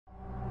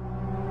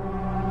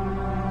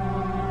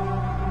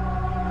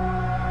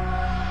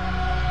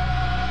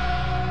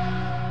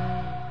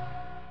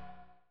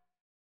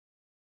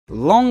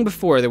Long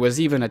before there was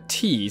even a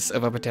tease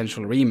of a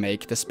potential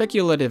remake, the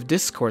speculative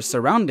discourse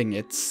surrounding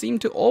it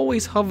seemed to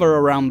always hover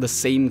around the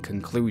same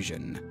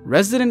conclusion.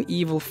 Resident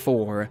Evil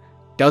 4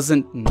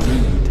 doesn't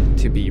need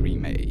to be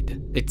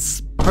remade.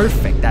 It's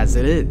perfect as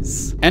it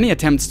is. Any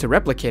attempts to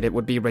replicate it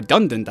would be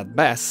redundant at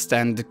best,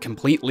 and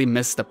completely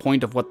miss the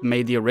point of what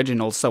made the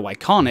original so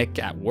iconic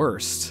at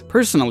worst.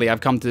 Personally,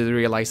 I've come to the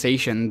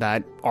realization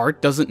that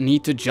art doesn't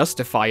need to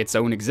justify its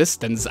own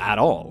existence at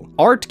all.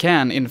 Art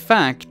can, in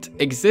fact,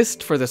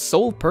 exist for the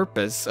sole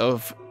purpose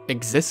of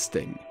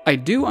existing. I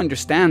do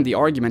understand the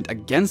argument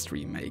against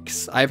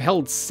remakes. I've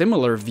held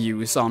similar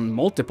views on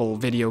multiple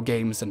video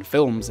games and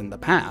films in the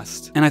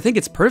past, and I think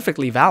it's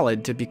perfectly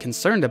valid to be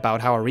concerned about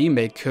how a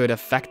remake could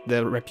affect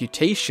the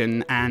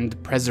reputation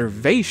and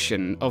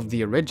preservation of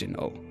the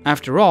original.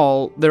 After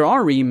all, there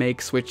are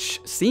remakes which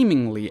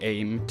seemingly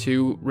aim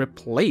to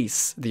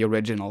replace the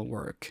original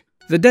work.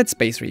 The Dead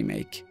Space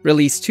remake,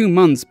 released 2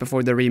 months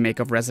before the remake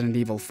of Resident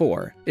Evil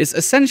 4, is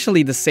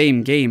essentially the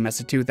same game as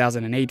the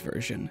 2008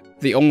 version.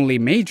 The only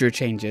major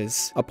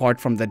changes, apart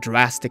from the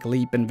drastic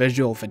leap in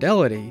visual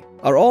fidelity,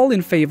 are all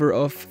in favor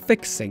of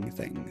fixing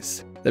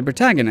things. The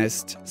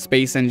protagonist,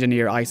 space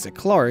engineer Isaac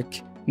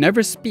Clarke,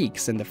 never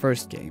speaks in the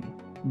first game,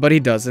 but he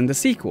does in the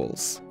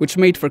sequels, which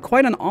made for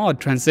quite an odd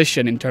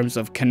transition in terms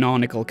of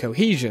canonical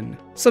cohesion,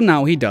 so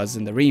now he does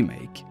in the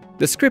remake.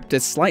 The script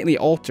is slightly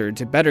altered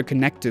to better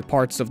connect to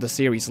parts of the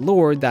series'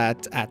 lore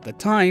that, at the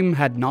time,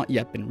 had not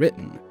yet been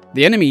written.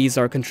 The enemies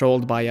are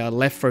controlled by a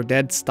Left 4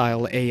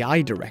 Dead-style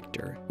AI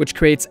director, which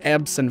creates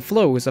ebbs and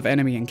flows of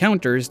enemy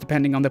encounters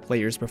depending on the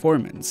player's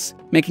performance,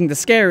 making the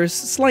scares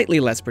slightly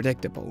less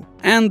predictable.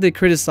 And the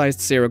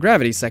criticized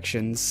zero-gravity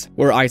sections,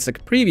 where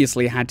Isaac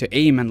previously had to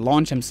aim and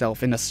launch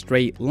himself in a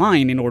straight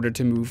line in order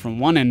to move from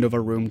one end of a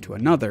room to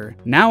another,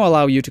 now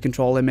allow you to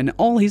control him in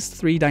all his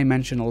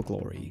three-dimensional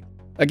glory.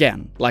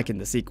 Again, like in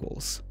the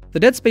sequels. The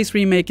Dead Space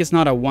remake is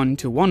not a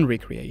one-to-one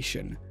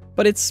recreation,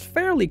 but it's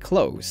fairly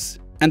close,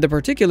 and the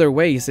particular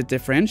ways it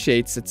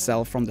differentiates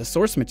itself from the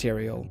source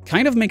material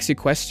kind of makes you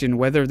question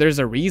whether there's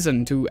a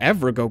reason to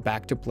ever go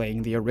back to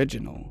playing the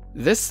original.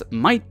 This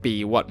might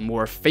be what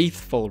more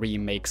faithful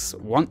remakes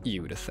want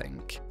you to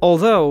think.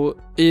 Although,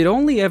 it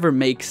only ever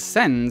makes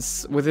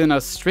sense within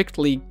a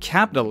strictly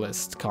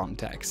capitalist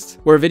context,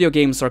 where video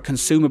games are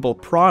consumable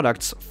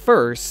products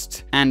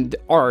first and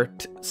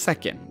art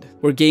second,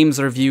 where games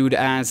are viewed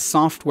as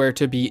software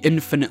to be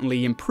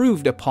infinitely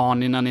improved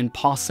upon in an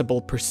impossible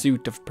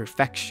pursuit of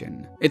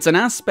perfection. It's an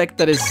aspect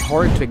that is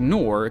hard to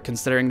ignore,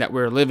 considering that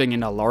we're living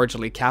in a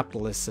largely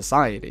capitalist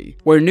society,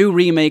 where new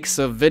remakes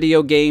of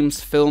video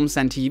games, films,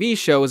 and TV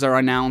shows are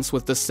announced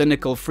with the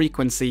cynical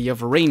frequency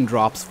of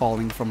raindrops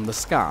falling from the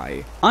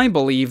sky. I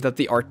believe that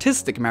the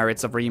artistic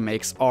merits of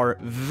remakes are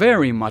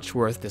very much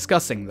worth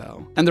discussing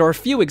though, and there are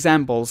few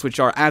examples which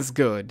are as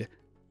good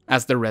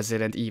as the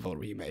Resident Evil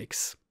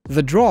remakes.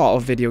 The draw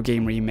of video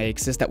game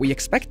remakes is that we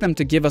expect them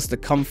to give us the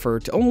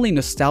comfort only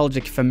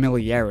nostalgic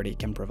familiarity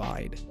can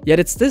provide.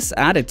 Yet it's this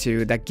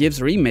attitude that gives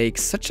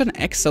remakes such an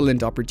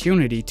excellent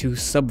opportunity to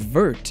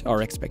subvert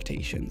our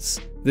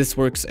expectations. This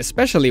works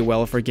especially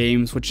well for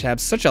games which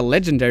have such a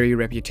legendary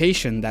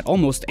reputation that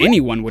almost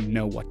anyone would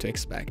know what to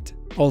expect.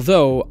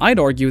 Although, I'd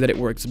argue that it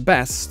works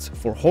best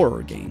for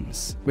horror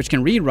games, which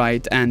can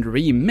rewrite and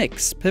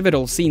remix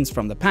pivotal scenes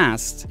from the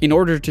past in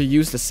order to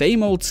use the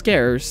same old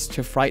scares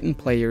to frighten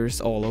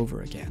players all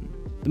over again.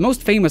 The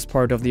most famous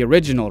part of the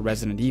original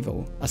Resident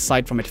Evil,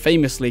 aside from it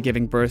famously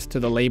giving birth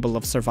to the label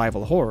of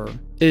survival horror,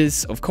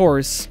 is, of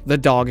course, the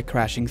dog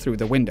crashing through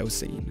the window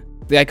scene.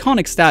 The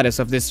iconic status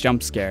of this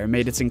jump scare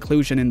made its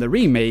inclusion in the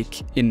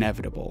remake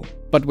inevitable.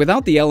 But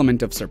without the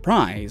element of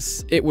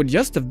surprise, it would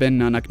just have been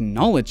an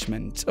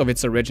acknowledgement of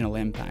its original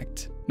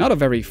impact. Not a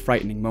very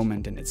frightening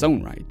moment in its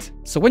own right.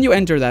 So when you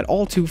enter that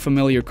all too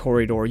familiar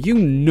corridor, you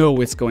know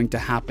it's going to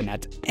happen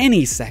at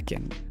any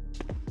second.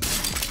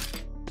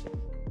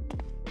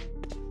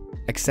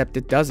 Except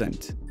it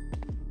doesn't.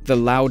 The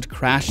loud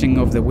crashing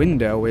of the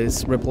window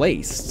is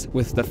replaced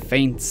with the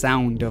faint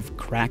sound of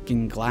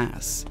cracking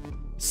glass.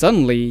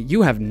 Suddenly,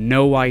 you have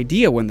no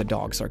idea when the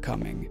dogs are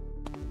coming.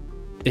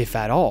 If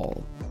at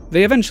all.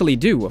 They eventually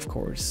do, of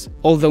course,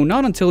 although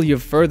not until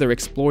you've further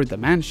explored the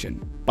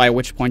mansion, by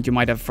which point you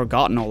might have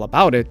forgotten all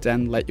about it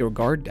and let your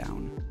guard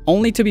down,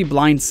 only to be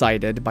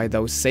blindsided by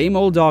those same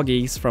old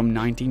doggies from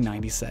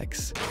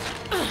 1996.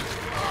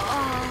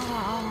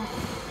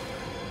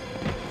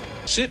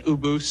 Sit,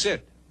 Ubu,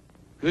 sit.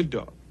 Good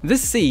dog.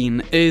 This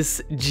scene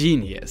is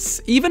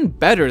genius, even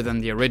better than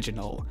the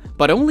original,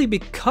 but only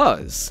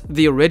because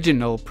the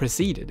original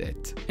preceded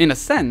it. In a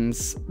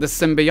sense, the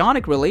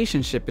symbiotic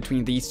relationship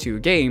between these two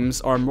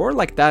games are more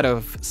like that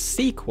of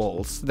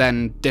sequels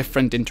than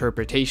different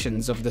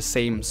interpretations of the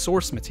same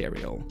source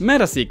material.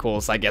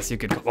 Meta-sequels, I guess you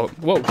could call.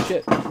 Whoa,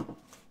 shit.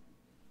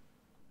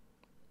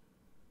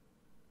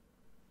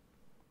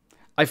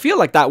 I feel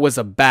like that was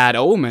a bad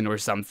omen or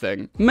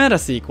something. Meta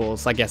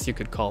sequels, I guess you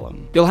could call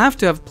them. You'll have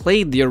to have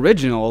played the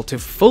original to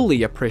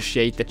fully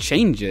appreciate the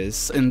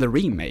changes in the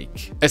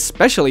remake,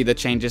 especially the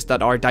changes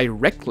that are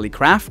directly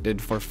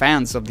crafted for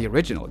fans of the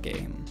original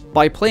game.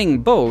 By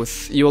playing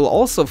both, you will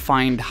also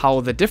find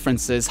how the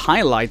differences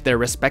highlight their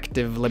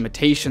respective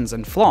limitations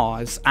and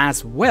flaws,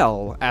 as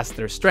well as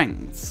their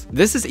strengths.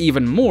 This is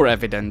even more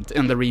evident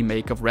in the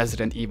remake of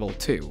Resident Evil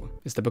 2.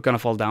 Is the book gonna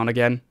fall down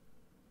again?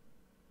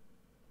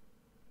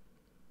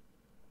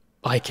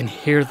 I can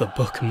hear the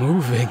book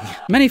moving.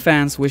 Many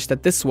fans wish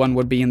that this one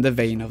would be in the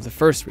vein of the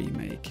first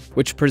remake,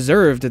 which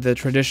preserved the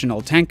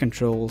traditional tank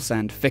controls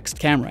and fixed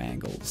camera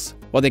angles.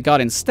 What they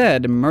got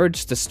instead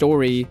merged the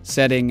story,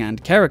 setting,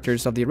 and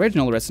characters of the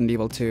original Resident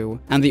Evil 2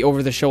 and the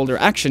over-the-shoulder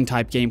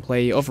action-type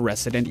gameplay of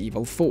Resident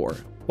Evil 4.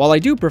 While I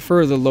do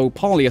prefer the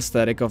low-poly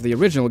aesthetic of the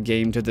original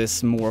game to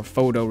this more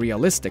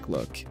photorealistic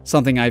look,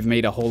 something I've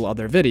made a whole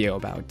other video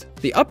about,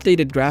 the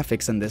updated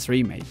graphics in this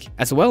remake,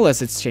 as well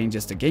as its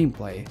changes to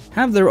gameplay,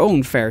 have their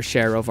own fair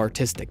share of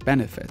artistic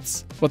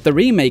benefits. What the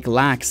remake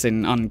lacks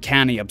in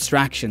uncanny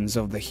abstractions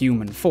of the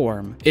human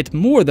form, it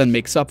more than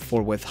makes up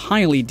for with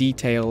highly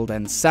detailed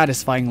and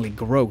satisfyingly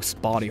gross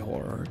body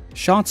horror.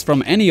 Shots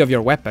from any of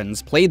your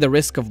weapons play the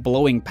risk of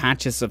blowing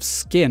patches of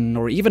skin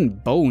or even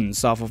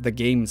bones off of the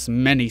game's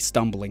many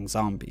stumbling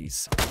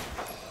zombies.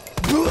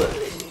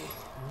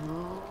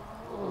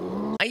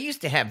 I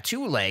used to have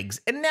 2 legs,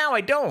 and now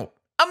I don't.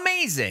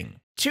 Amazing!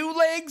 2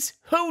 legs?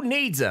 Who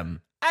needs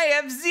them? I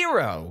have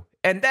 0!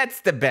 And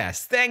that's the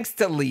best, thanks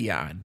to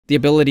Leon. The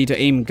ability to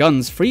aim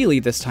guns freely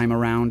this time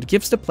around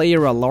gives the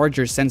player a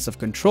larger sense of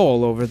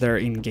control over their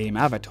in-game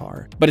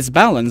avatar, but it's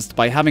balanced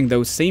by having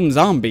those same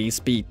zombies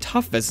be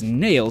tough as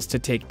nails to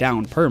take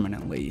down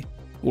permanently,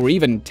 or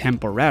even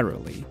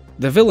temporarily.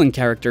 The villain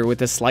character with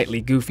the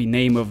slightly goofy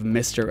name of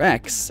Mr.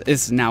 X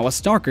is now a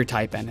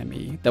stalker-type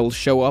enemy that will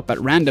show up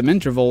at random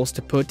intervals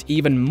to put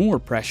even more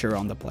pressure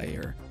on the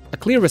player. A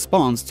clear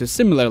response to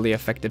similarly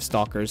effective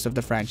stalkers of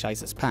the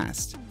franchise's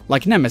past,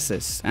 like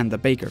Nemesis and the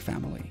Baker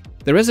family.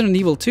 The Resident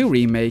Evil 2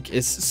 remake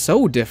is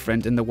so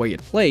different in the way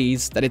it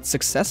plays that it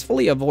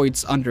successfully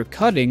avoids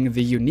undercutting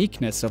the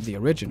uniqueness of the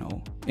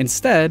original.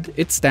 Instead,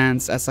 it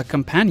stands as a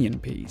companion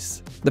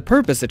piece. The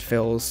purpose it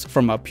fills,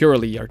 from a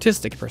purely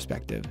artistic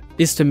perspective,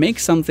 is to make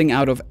something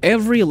out of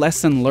every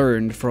lesson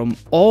learned from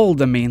all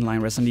the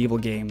mainline Resident Evil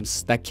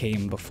games that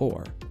came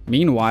before.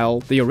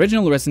 Meanwhile, the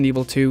original Resident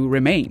Evil 2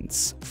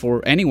 remains,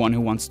 for anyone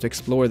who wants to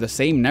explore the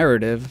same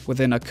narrative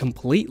within a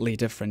completely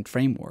different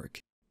framework.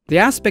 The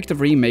aspect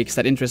of remakes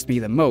that interests me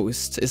the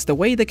most is the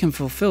way they can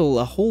fulfill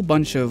a whole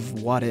bunch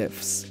of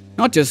what-ifs.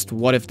 Not just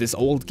what if this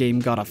old game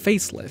got a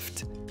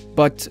facelift,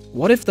 but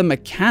what if the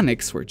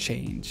mechanics were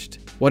changed?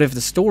 What if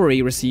the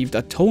story received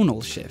a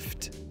tonal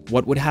shift?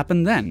 What would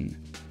happen then?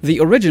 The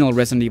original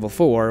Resident Evil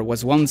 4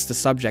 was once the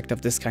subject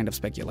of this kind of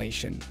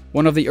speculation,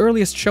 one of the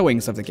earliest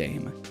showings of the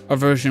game, a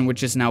version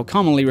which is now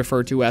commonly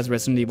referred to as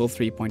Resident Evil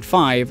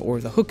 3.5 or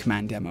the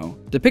Hookman demo,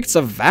 depicts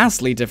a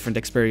vastly different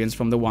experience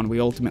from the one we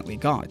ultimately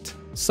got.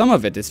 Some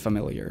of it is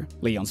familiar.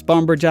 Leon's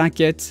bomber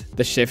jacket,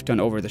 the shift on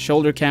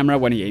over-the-shoulder camera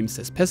when he aims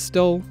his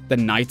pistol, the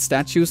night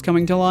statues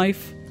coming to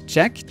life.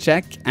 Check,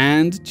 check,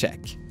 and check.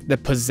 The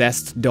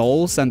possessed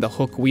dolls and the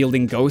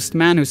hook-wielding ghost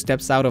man who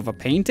steps out of a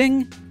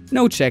painting?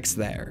 No checks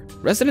there.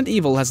 Resident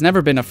Evil has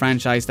never been a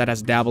franchise that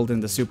has dabbled in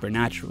the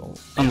supernatural,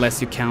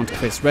 unless you count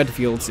Chris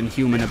Redfield's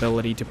inhuman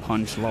ability to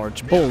punch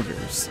large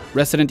boulders.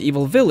 Resident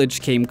Evil Village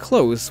came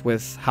close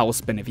with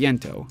House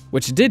Beneviento,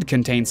 which did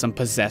contain some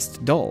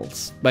possessed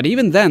dolls. But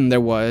even then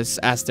there was,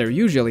 as there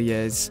usually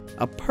is,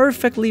 a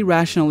perfectly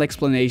rational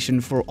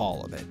explanation for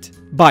all of it.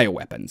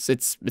 Bioweapons.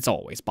 It's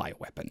always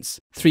bioweapons.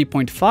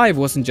 3.5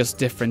 wasn't just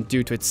different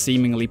due to its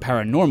seemingly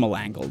paranormal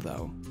angle,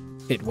 though.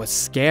 It was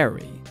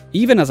scary.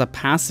 Even as a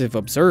passive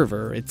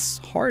observer, it's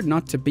hard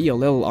not to be a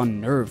little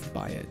unnerved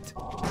by it.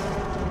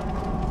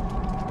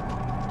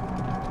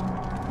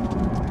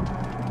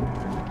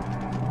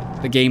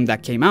 The game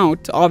that came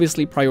out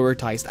obviously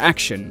prioritized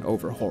action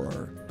over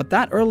horror, but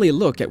that early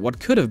look at what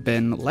could have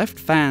been left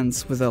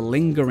fans with a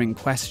lingering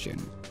question.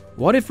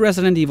 What if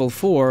Resident Evil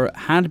 4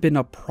 had been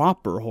a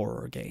proper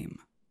horror game?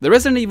 The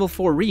Resident Evil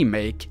 4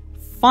 remake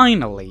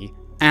finally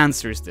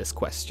answers this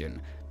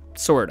question.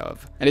 Sort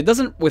of. And it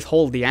doesn't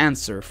withhold the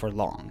answer for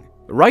long.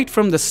 Right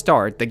from the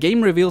start, the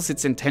game reveals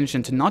its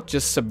intention to not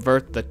just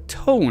subvert the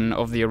tone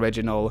of the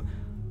original,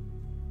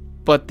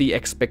 but the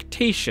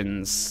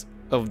expectations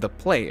of the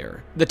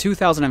player. The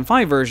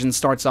 2005 version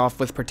starts off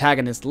with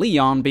protagonist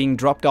Leon being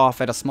dropped off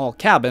at a small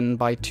cabin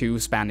by 2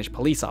 Spanish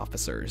police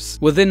officers.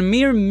 Within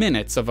mere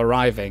minutes of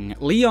arriving,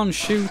 Leon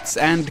shoots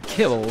and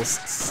kills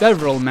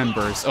several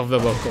members of the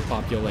local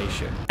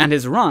population, and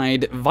his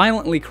ride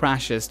violently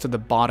crashes to the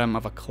bottom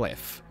of a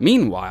cliff.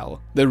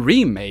 Meanwhile, the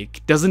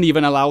remake doesn't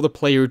even allow the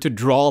player to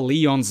draw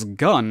Leon's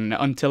gun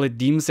until it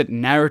deems it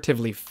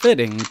narratively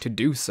fitting to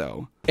do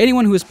so.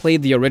 Anyone who has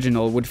played the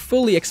original would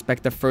fully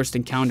expect the first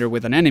encounter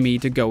with an enemy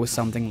to go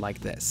something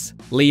like this.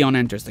 Leon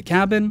enters the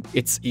cabin,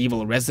 its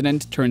evil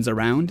resident turns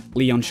around,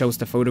 Leon shows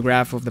the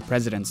photograph of the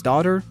president's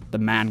daughter, the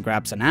man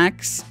grabs an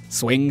axe,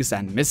 swings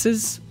and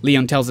misses,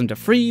 Leon tells him to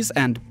freeze,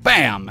 and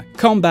BAM!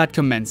 Combat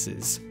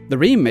commences. The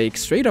remake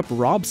straight up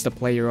robs the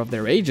player of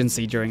their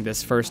agency during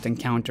this first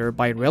encounter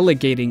by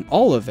relegating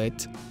all of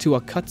it to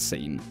a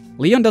cutscene.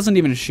 Leon doesn't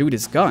even shoot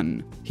his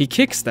gun, he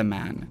kicks the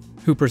man,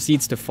 who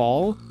proceeds to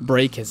fall,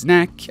 break his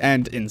neck,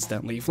 and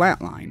instantly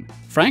flatline.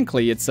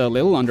 Frankly, it's a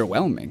little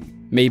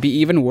underwhelming. Maybe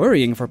even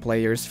worrying for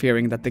players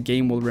fearing that the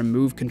game will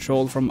remove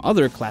control from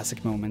other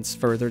classic moments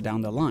further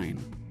down the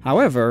line.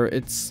 However,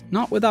 it's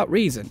not without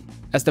reason.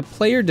 As the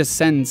player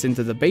descends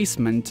into the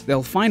basement,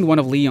 they'll find one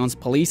of Leon's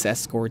police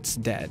escorts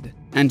dead.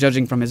 And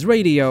judging from his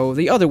radio,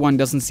 the other one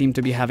doesn't seem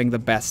to be having the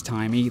best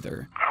time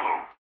either.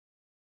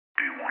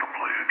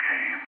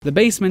 The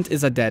basement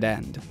is a dead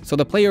end, so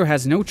the player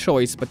has no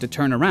choice but to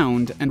turn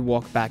around and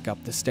walk back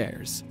up the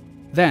stairs.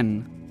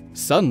 Then,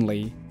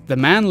 suddenly, the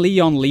man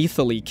Leon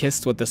lethally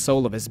kissed with the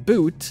sole of his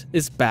boot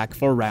is back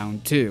for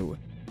round 2.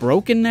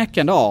 Broken neck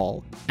and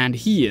all, and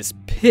he is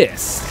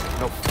pissed.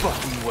 No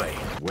fucking way.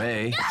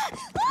 Way.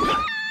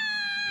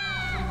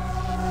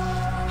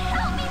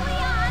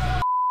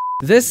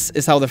 This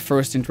is how the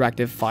first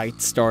interactive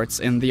fight starts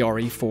in the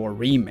RE4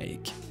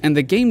 remake. And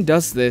the game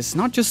does this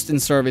not just in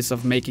service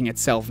of making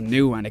itself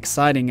new and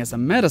exciting as a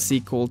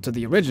meta-sequel to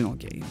the original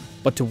game,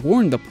 but to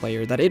warn the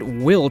player that it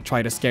will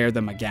try to scare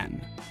them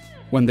again,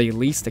 when they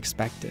least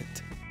expect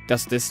it.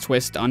 Does this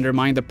twist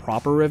undermine the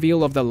proper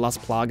reveal of the Las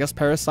Plagas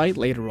parasite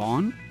later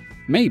on?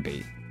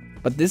 Maybe.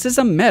 But this is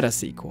a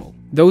meta-sequel.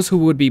 Those who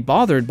would be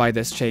bothered by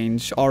this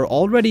change are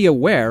already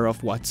aware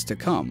of what's to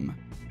come.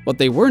 What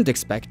they weren't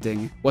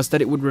expecting was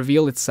that it would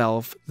reveal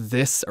itself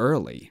this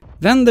early.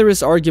 Then there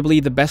is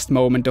arguably the best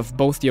moment of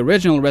both the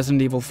original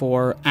Resident Evil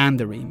 4 and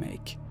the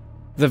remake: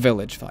 the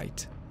village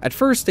fight. At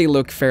first they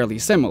look fairly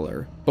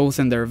similar, both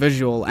in their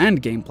visual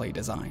and gameplay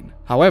design.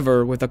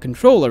 However, with a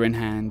controller in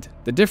hand,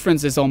 the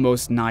difference is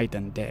almost night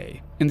and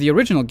day. In the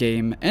original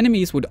game,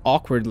 enemies would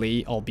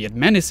awkwardly, albeit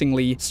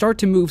menacingly, start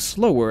to move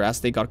slower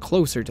as they got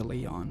closer to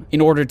Leon,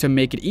 in order to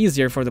make it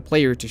easier for the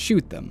player to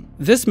shoot them.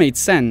 This made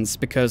sense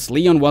because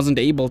Leon wasn't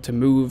able to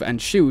move and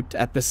shoot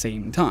at the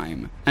same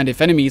time, and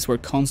if enemies were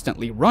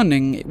constantly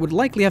running, it would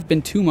likely have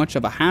been too much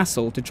of a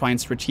hassle to try and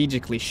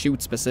strategically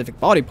shoot specific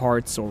body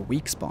parts or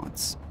weak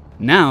spots.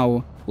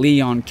 Now,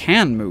 Leon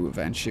can move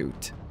and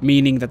shoot,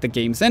 meaning that the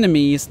game's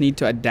enemies need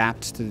to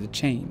adapt to the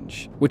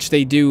change, which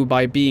they do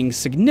by being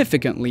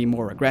significantly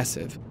more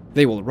aggressive.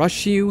 They will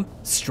rush you,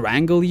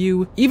 strangle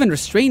you, even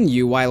restrain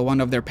you while one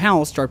of their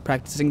pals start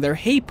practicing their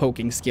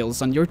hay-poking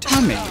skills on your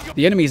tummy.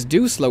 The enemies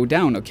do slow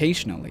down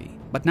occasionally,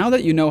 but now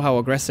that you know how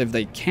aggressive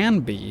they can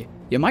be,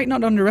 you might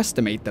not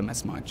underestimate them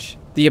as much.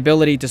 The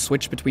ability to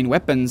switch between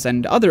weapons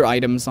and other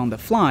items on the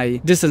fly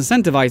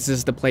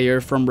disincentivizes the player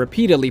from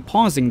repeatedly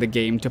pausing the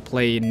game to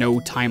play no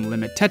time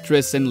limit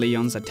Tetris in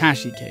Leon's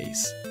attaché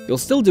case. You'll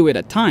still do it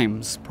at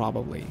times,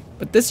 probably,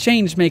 but this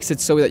change makes it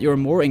so that you're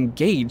more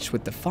engaged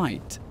with the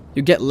fight.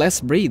 You get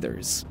less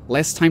breathers,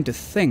 less time to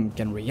think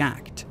and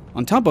react.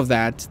 On top of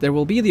that, there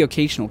will be the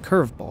occasional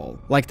curveball,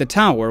 like the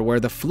tower where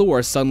the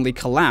floor suddenly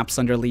collapses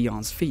under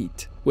Leon's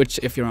feet, which,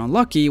 if you're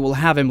unlucky, will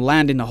have him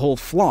land in a whole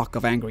flock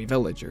of angry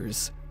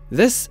villagers.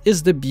 This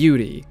is the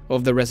beauty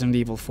of the Resident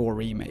Evil 4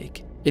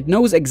 remake. It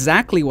knows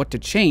exactly what to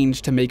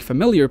change to make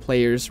familiar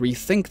players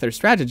rethink their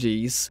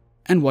strategies,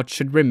 and what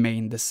should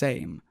remain the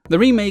same. The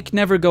remake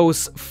never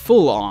goes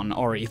full-on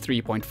RE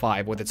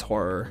 3.5 with its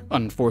horror,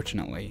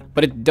 unfortunately,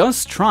 but it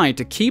does try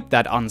to keep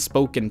that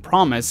unspoken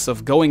promise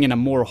of going in a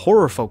more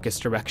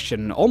horror-focused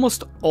direction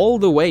almost all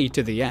the way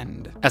to the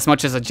end, as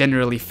much as a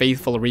generally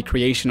faithful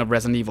recreation of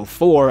Resident Evil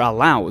 4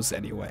 allows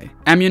anyway.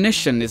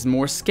 Ammunition is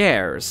more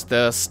scarce,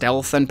 the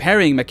stealth and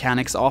parrying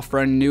mechanics offer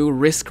a new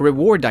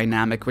risk-reward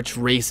dynamic which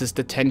raises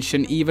the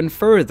tension even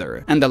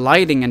further, and the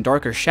lighting and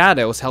darker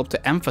shadows help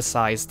to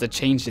emphasize the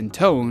change in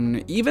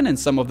tone, even in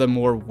some of the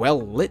more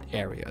well-lit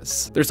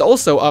areas. There's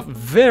also a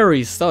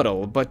very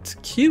subtle but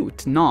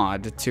cute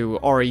nod to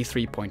RE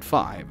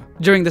 3.5.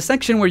 During the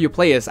section where you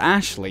play as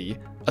Ashley,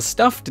 a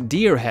stuffed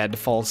deer head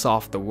falls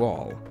off the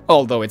wall,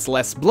 although it's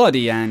less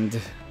bloody and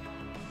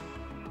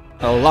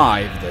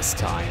alive this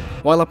time.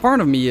 While a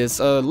part of me is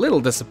a little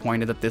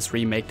disappointed that this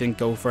remake didn't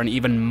go for an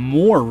even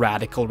more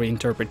radical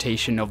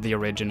reinterpretation of the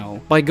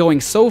original, by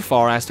going so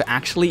far as to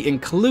actually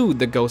include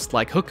the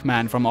ghost-like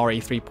Hookman from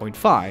RE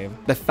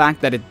 3.5, the fact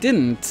that it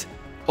didn't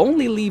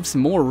only leaves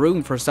more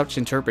room for such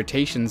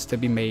interpretations to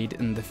be made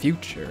in the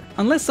future.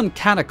 Unless some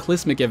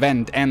cataclysmic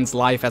event ends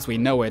life as we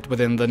know it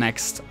within the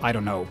next, I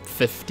don't know,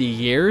 50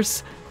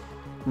 years,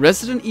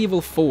 Resident Evil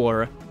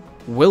 4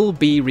 will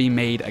be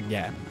remade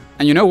again.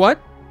 And you know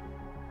what?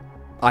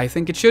 I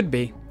think it should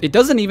be. It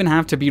doesn't even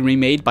have to be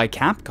remade by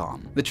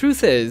Capcom. The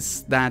truth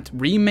is that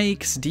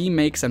remakes,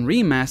 demakes, and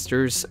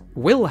remasters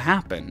will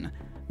happen,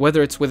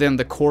 whether it's within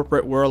the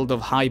corporate world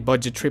of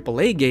high-budget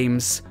AAA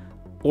games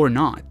or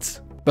not.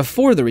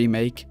 Before the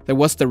remake, there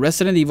was the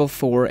Resident Evil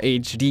 4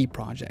 HD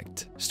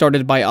project,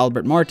 started by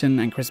Albert Martin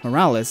and Chris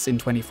Morales in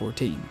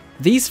 2014.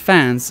 These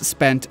fans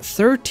spent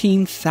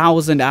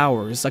 13,000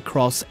 hours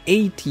across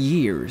 8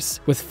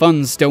 years, with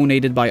funds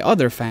donated by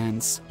other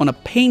fans, on a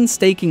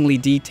painstakingly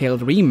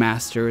detailed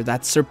remaster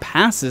that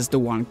surpasses the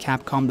one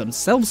Capcom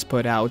themselves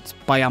put out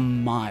by a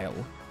mile.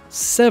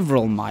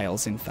 Several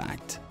miles, in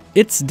fact.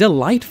 It's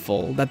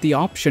delightful that the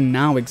option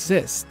now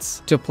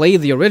exists to play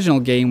the original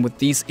game with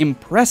these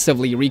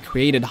impressively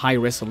recreated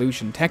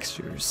high-resolution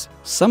textures,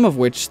 some of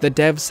which the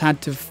devs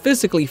had to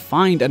physically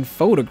find and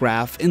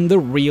photograph in the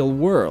real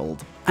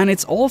world. And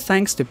it's all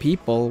thanks to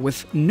people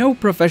with no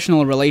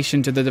professional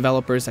relation to the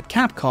developers at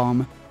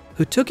Capcom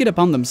who took it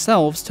upon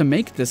themselves to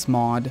make this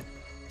mod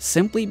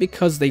simply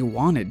because they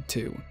wanted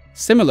to.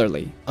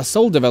 Similarly, a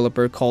sole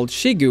developer called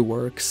Shigu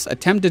Works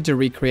attempted to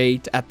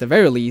recreate, at the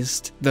very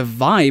least, the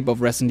vibe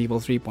of Resident Evil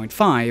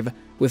 3.5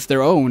 with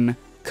their own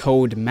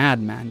Code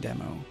Madman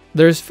demo.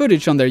 There's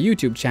footage on their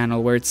YouTube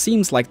channel where it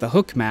seems like the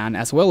Hookman,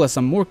 as well as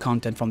some more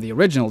content from the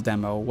original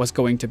demo, was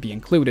going to be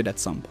included at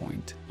some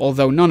point,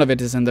 although none of it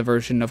is in the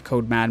version of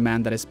Code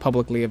Madman that is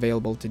publicly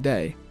available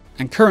today,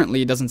 and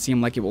currently it doesn't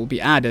seem like it will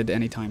be added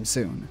anytime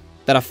soon.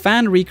 That a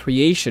fan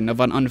recreation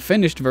of an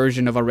unfinished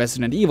version of a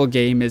Resident Evil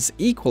game is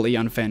equally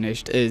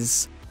unfinished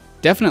is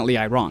definitely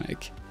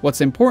ironic.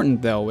 What's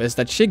important though is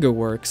that Shigu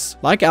Works,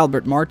 like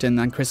Albert Martin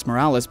and Chris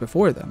Morales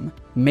before them,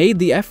 made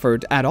the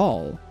effort at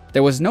all.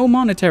 There was no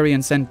monetary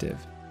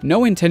incentive,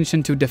 no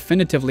intention to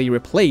definitively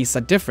replace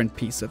a different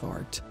piece of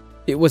art.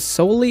 It was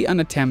solely an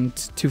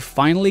attempt to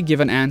finally give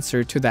an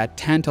answer to that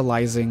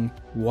tantalizing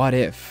what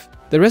if.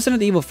 The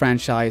Resident Evil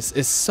franchise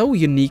is so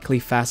uniquely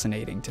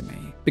fascinating to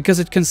me, because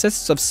it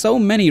consists of so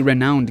many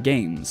renowned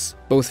games,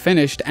 both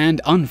finished and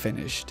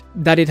unfinished,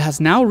 that it has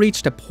now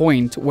reached a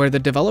point where the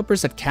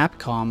developers at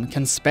Capcom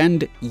can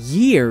spend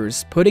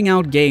years putting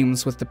out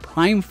games with the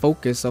prime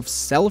focus of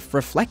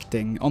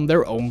self-reflecting on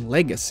their own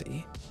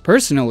legacy.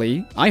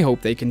 Personally, I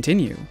hope they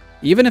continue,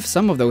 even if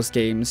some of those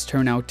games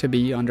turn out to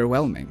be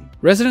underwhelming.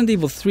 Resident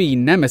Evil 3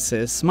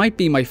 Nemesis might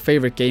be my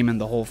favorite game in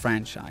the whole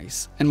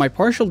franchise, and my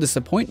partial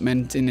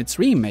disappointment in its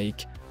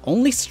remake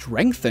only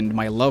strengthened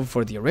my love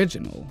for the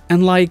original.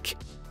 And like,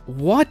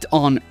 what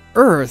on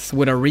earth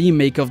would a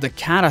remake of the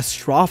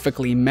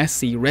catastrophically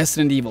messy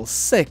Resident Evil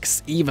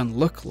 6 even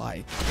look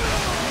like?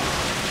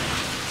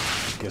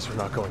 Guess we're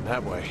not going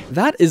that way.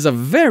 That is a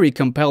very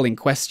compelling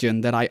question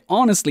that I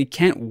honestly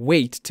can't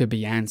wait to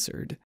be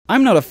answered.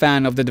 I'm not a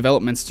fan of the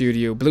development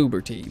studio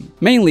Bloober Team,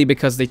 mainly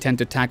because they tend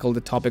to tackle the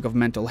topic of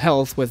mental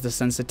health with the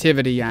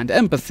sensitivity and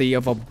empathy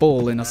of a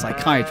bull in a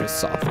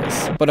psychiatrist's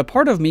office. But a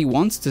part of me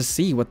wants to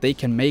see what they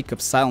can make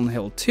of Silent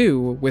Hill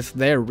 2 with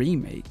their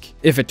remake.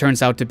 If it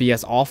turns out to be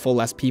as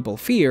awful as people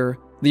fear,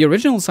 the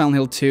original Silent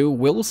Hill 2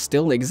 will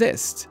still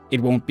exist.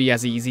 It won't be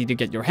as easy to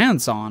get your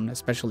hands on,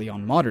 especially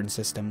on modern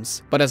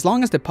systems, but as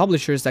long as the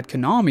publishers at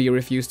Konami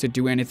refuse to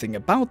do anything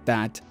about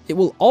that, it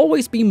will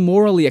always be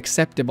morally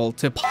acceptable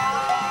to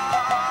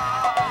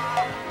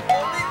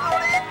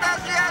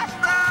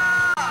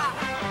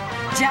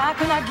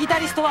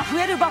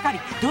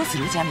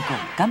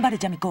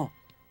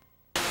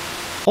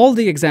All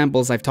the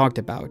examples I've talked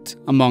about,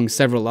 among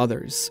several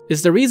others,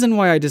 is the reason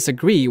why I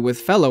disagree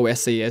with fellow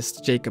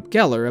essayist Jacob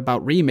Geller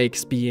about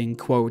remakes being,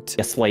 quote,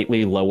 a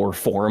slightly lower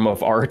form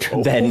of art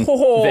than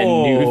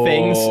new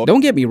things.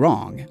 Don't get me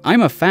wrong,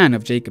 I'm a fan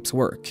of Jacob's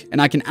work,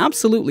 and I can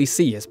absolutely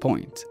see his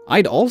point.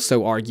 I'd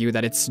also argue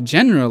that it's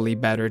generally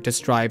better to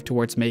strive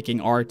towards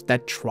making art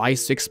that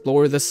tries to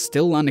explore the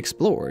still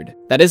unexplored,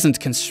 that isn't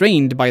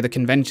constrained by the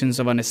conventions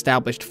of an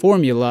established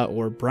formula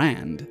or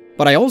brand.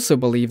 But I also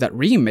believe that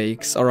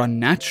remakes are a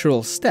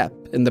natural step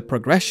in the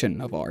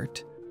progression of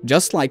art,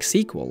 just like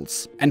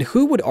sequels. And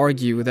who would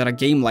argue that a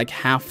game like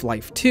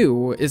Half-Life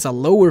 2 is a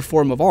lower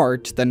form of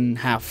art than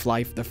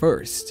Half-Life the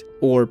First?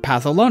 Or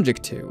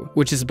Pathologic 2,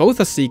 which is both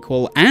a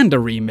sequel and a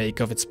remake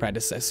of its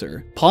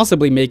predecessor,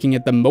 possibly making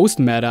it the most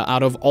meta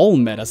out of all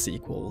meta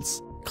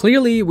sequels.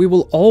 Clearly, we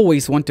will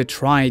always want to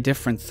try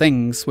different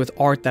things with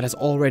art that has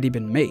already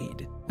been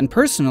made. And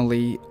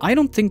personally, I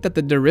don't think that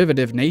the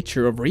derivative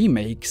nature of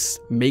remakes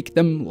make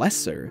them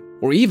lesser,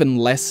 or even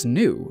less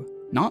new.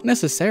 Not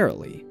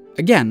necessarily.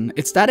 Again,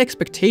 it's that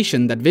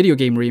expectation that video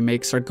game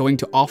remakes are going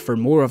to offer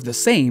more of the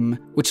same,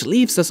 which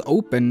leaves us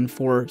open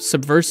for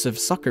subversive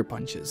sucker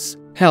punches.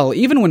 Hell,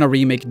 even when a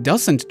remake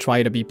doesn't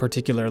try to be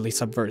particularly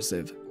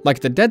subversive, like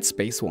the Dead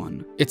Space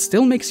one, it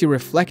still makes you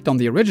reflect on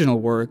the original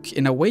work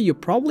in a way you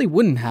probably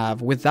wouldn't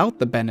have without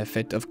the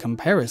benefit of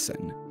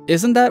comparison.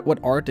 Isn't that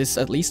what art is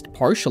at least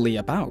partially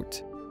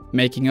about?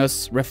 Making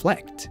us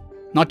reflect.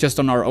 Not just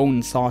on our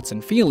own thoughts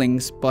and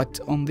feelings, but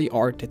on the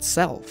art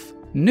itself.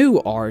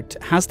 New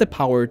art has the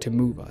power to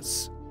move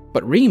us,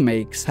 but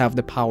remakes have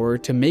the power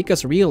to make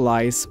us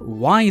realize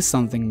why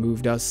something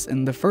moved us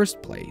in the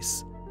first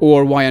place,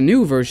 or why a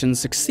new version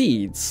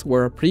succeeds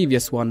where a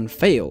previous one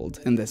failed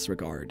in this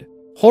regard.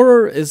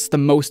 Horror is the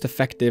most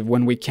effective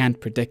when we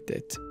can't predict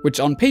it, which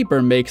on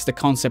paper makes the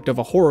concept of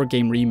a horror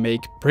game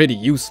remake pretty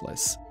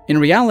useless. In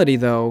reality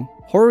though,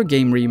 horror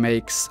game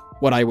remakes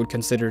what I would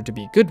consider to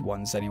be good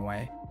ones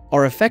anyway,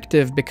 are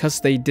effective because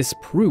they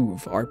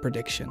disprove our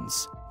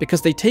predictions.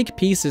 Because they take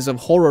pieces of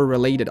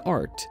horror-related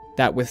art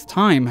that with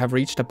time have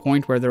reached a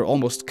point where they're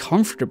almost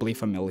comfortably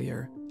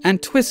familiar,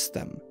 and twist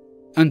them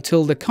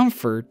until the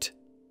comfort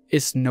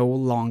is no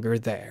longer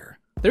there.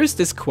 There is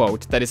this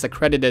quote that is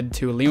accredited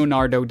to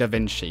Leonardo da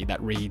Vinci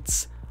that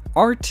reads,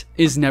 "Art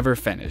is never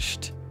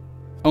finished,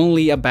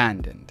 only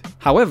abandoned."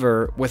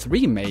 However, with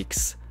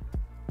remakes,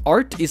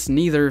 art is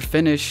neither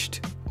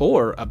finished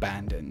or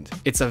abandoned.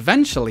 It's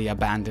eventually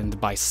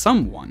abandoned by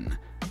someone.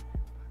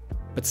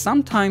 But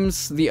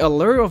sometimes the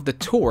allure of the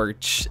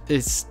torch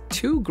is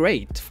too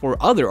great for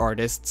other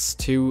artists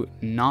to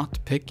not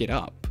pick it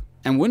up.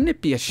 And wouldn't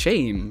it be a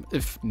shame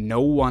if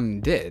no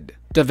one did?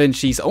 Da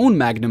Vinci's own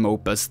magnum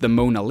opus, the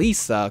Mona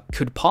Lisa,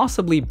 could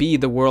possibly be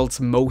the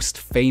world's most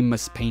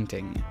famous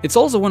painting. It's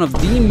also one of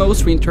the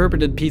most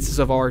reinterpreted pieces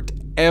of art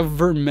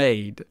ever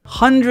made.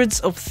 Hundreds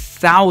of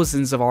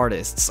thousands of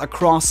artists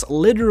across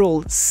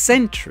literal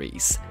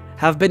centuries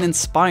have been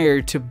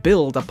inspired to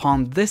build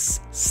upon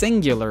this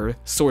singular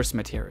source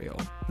material.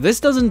 This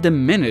doesn't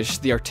diminish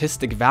the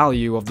artistic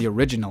value of the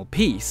original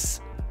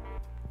piece.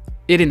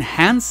 It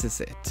enhances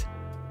it.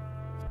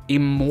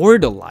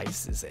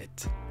 Immortalizes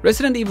it.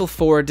 Resident Evil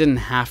 4 didn't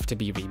have to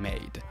be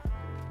remade.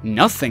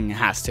 Nothing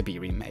has to be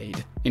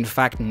remade. In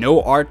fact,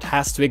 no art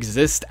has to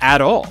exist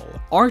at all.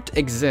 Art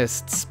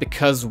exists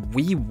because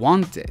we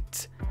want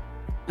it,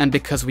 and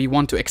because we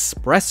want to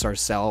express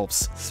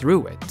ourselves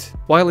through it.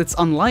 While it's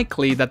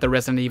unlikely that the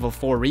Resident Evil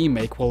 4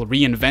 remake will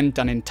reinvent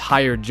an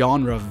entire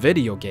genre of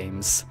video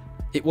games,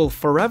 it will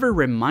forever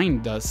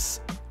remind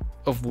us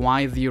of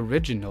why the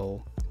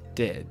original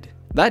did.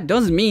 That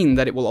does mean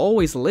that it will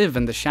always live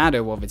in the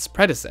shadow of its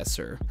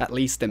predecessor, at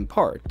least in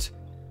part.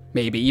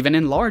 Maybe even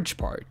in large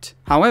part.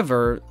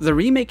 However, the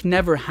remake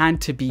never had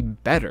to be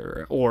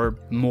better or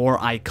more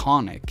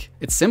iconic.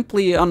 It's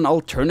simply an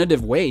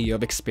alternative way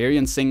of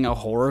experiencing a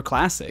horror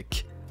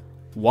classic.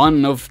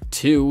 One of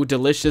two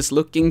delicious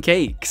looking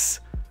cakes.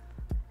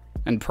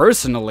 And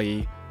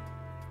personally,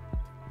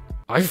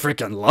 I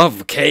freaking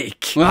love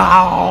cake.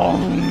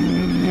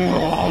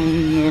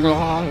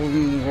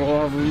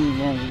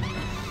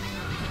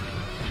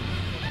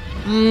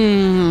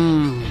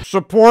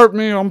 Support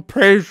me on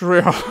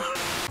Patreon.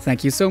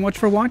 Thank you so much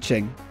for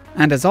watching.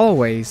 And as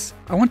always,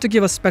 I want to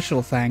give a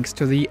special thanks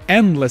to the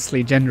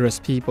endlessly generous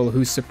people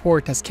whose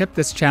support has kept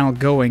this channel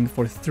going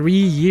for 3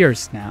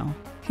 years now.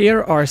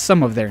 Here are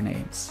some of their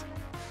names.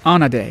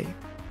 Anna Day,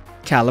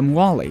 Callum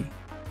Wally,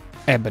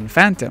 Eben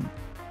Phantom,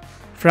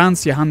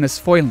 Frans Johannes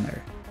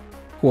Foilner,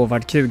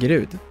 Håvard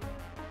Kugerud,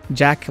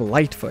 Jack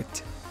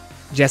Lightfoot,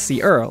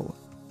 Jesse Earl,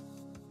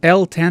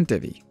 L.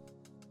 Tantevi,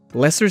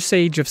 Lesser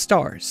Sage of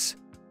Stars,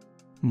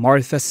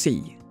 Martha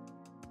C.,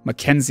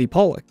 Mackenzie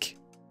Pollock,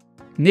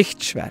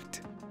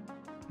 Nichtschwert,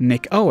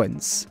 Nick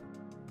Owens,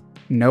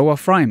 Noah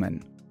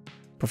Fryman,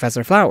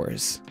 Professor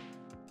Flowers,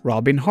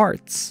 Robin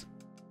Hartz,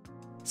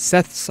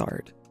 Seth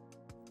Sard,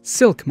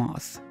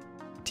 Silkmoth,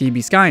 TB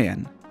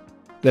Skyen,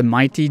 The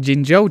Mighty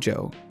Jin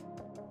Jojo,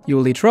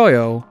 Yuli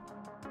Troyo,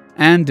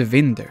 and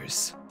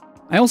Vinders.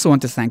 I also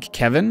want to thank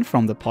Kevin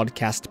from the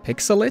podcast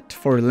Pixelit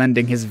for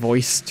lending his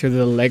voice to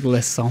the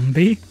legless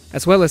zombie,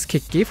 as well as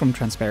Kiki from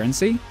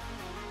Transparency,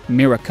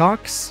 Mira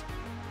Cox,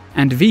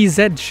 and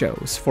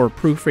VZedshows for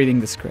proofreading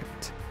the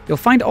script. You'll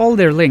find all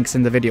their links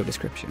in the video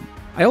description.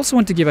 I also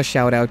want to give a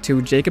shout out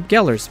to Jacob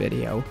Geller's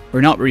video,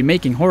 We're Not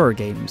Remaking Horror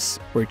Games,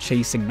 We're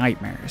Chasing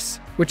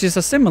Nightmares, which is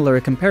a similar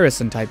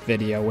comparison type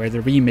video where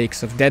the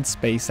remakes of Dead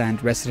Space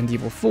and Resident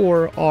Evil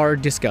 4 are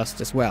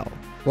discussed as well.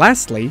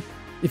 Lastly,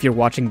 if you're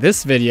watching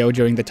this video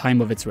during the time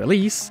of its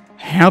release,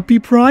 Happy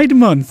Pride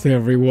Month,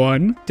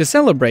 everyone! To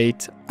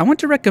celebrate, I want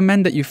to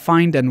recommend that you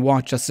find and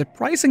watch a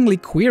surprisingly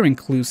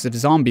queer-inclusive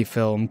zombie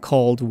film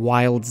called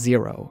Wild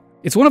Zero.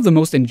 It's one of the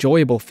most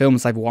enjoyable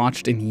films I've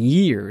watched in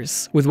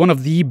years, with one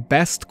of the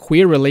best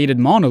queer-related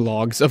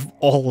monologues of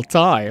all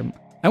time.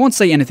 I won't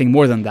say anything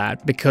more than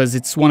that, because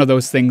it's one of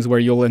those things where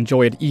you'll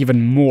enjoy it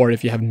even more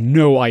if you have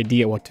no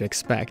idea what to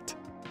expect.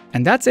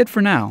 And that's it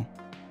for now.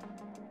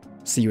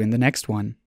 See you in the next one.